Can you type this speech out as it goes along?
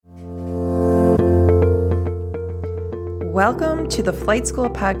welcome to the Flight School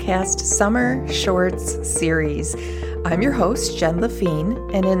Podcast Summer Shorts series. I'm your host, Jen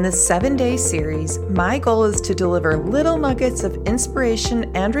Lafine, and in this 7-day series, my goal is to deliver little nuggets of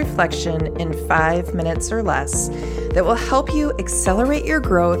inspiration and reflection in 5 minutes or less that will help you accelerate your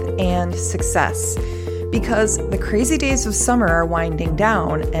growth and success. Because the crazy days of summer are winding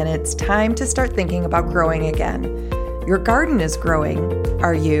down, and it's time to start thinking about growing again. Your garden is growing.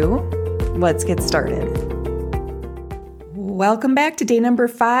 Are you? Let's get started. Welcome back to day number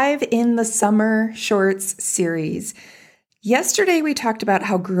 5 in the Summer Shorts series. Yesterday, we talked about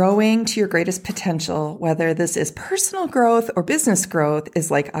how growing to your greatest potential, whether this is personal growth or business growth,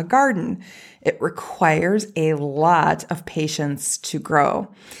 is like a garden. It requires a lot of patience to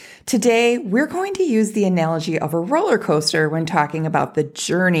grow. Today, we're going to use the analogy of a roller coaster when talking about the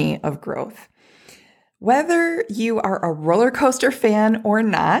journey of growth. Whether you are a roller coaster fan or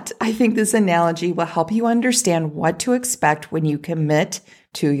not, I think this analogy will help you understand what to expect when you commit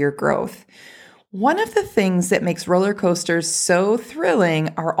to your growth. One of the things that makes roller coasters so thrilling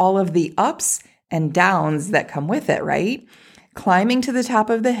are all of the ups and downs that come with it, right? Climbing to the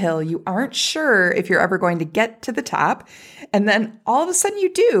top of the hill, you aren't sure if you're ever going to get to the top, and then all of a sudden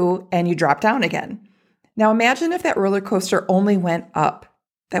you do, and you drop down again. Now imagine if that roller coaster only went up.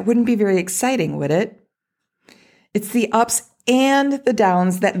 That wouldn't be very exciting, would it? It's the ups and the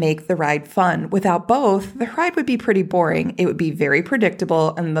downs that make the ride fun. Without both, the ride would be pretty boring. It would be very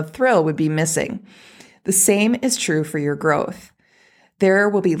predictable and the thrill would be missing. The same is true for your growth. There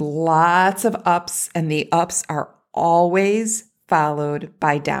will be lots of ups, and the ups are always followed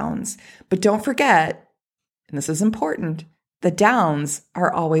by downs. But don't forget, and this is important, the downs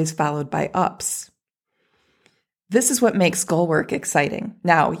are always followed by ups. This is what makes goal work exciting.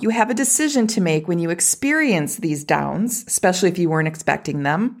 Now, you have a decision to make when you experience these downs, especially if you weren't expecting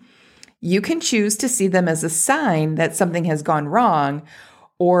them. You can choose to see them as a sign that something has gone wrong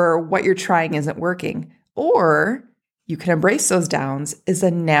or what you're trying isn't working. Or you can embrace those downs as a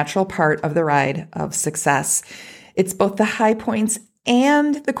natural part of the ride of success. It's both the high points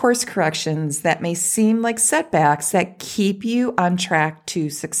and the course corrections that may seem like setbacks that keep you on track to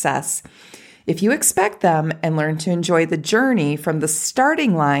success. If you expect them and learn to enjoy the journey from the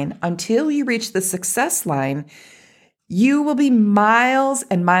starting line until you reach the success line, you will be miles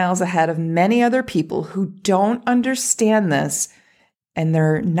and miles ahead of many other people who don't understand this, and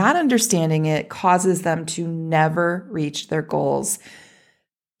their not understanding it causes them to never reach their goals.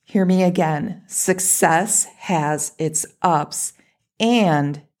 Hear me again. Success has its ups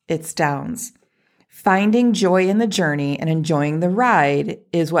and its downs. Finding joy in the journey and enjoying the ride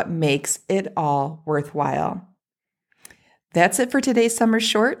is what makes it all worthwhile. That's it for today's Summer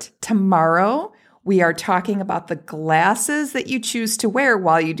Short. Tomorrow, we are talking about the glasses that you choose to wear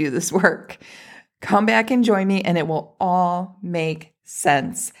while you do this work. Come back and join me, and it will all make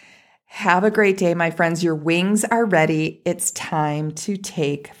sense. Have a great day, my friends. Your wings are ready. It's time to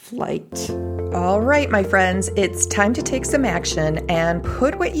take flight. All right, my friends, it's time to take some action and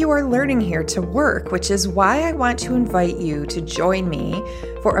put what you are learning here to work, which is why I want to invite you to join me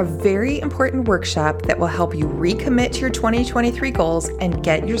for a very important workshop that will help you recommit to your 2023 goals and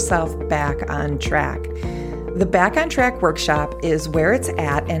get yourself back on track. The Back on Track workshop is where it's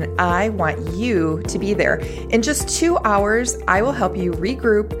at, and I want you to be there. In just 2 hours, I will help you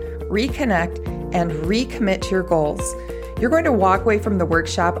regroup, reconnect, and recommit to your goals. You're going to walk away from the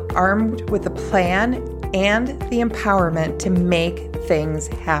workshop armed with a plan and the empowerment to make things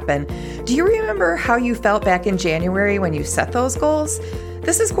happen. Do you remember how you felt back in January when you set those goals?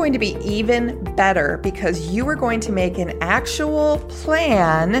 This is going to be even better because you are going to make an actual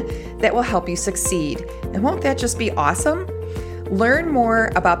plan that will help you succeed. And won't that just be awesome? Learn more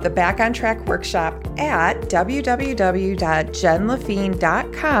about the Back on Track workshop at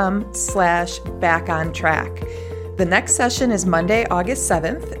www.jenlafine.com/backontrack. The next session is Monday, August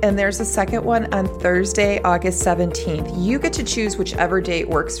 7th, and there's a second one on Thursday, August 17th. You get to choose whichever date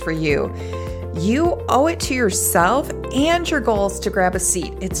works for you. You owe it to yourself and your goals to grab a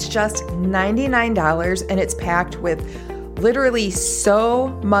seat. It's just $99, and it's packed with literally so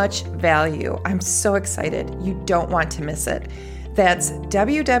much value. I'm so excited. You don't want to miss it. That's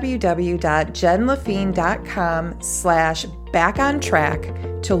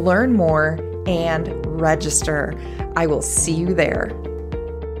www.jenlafine.com/backontrack to learn more and register. I will see you there.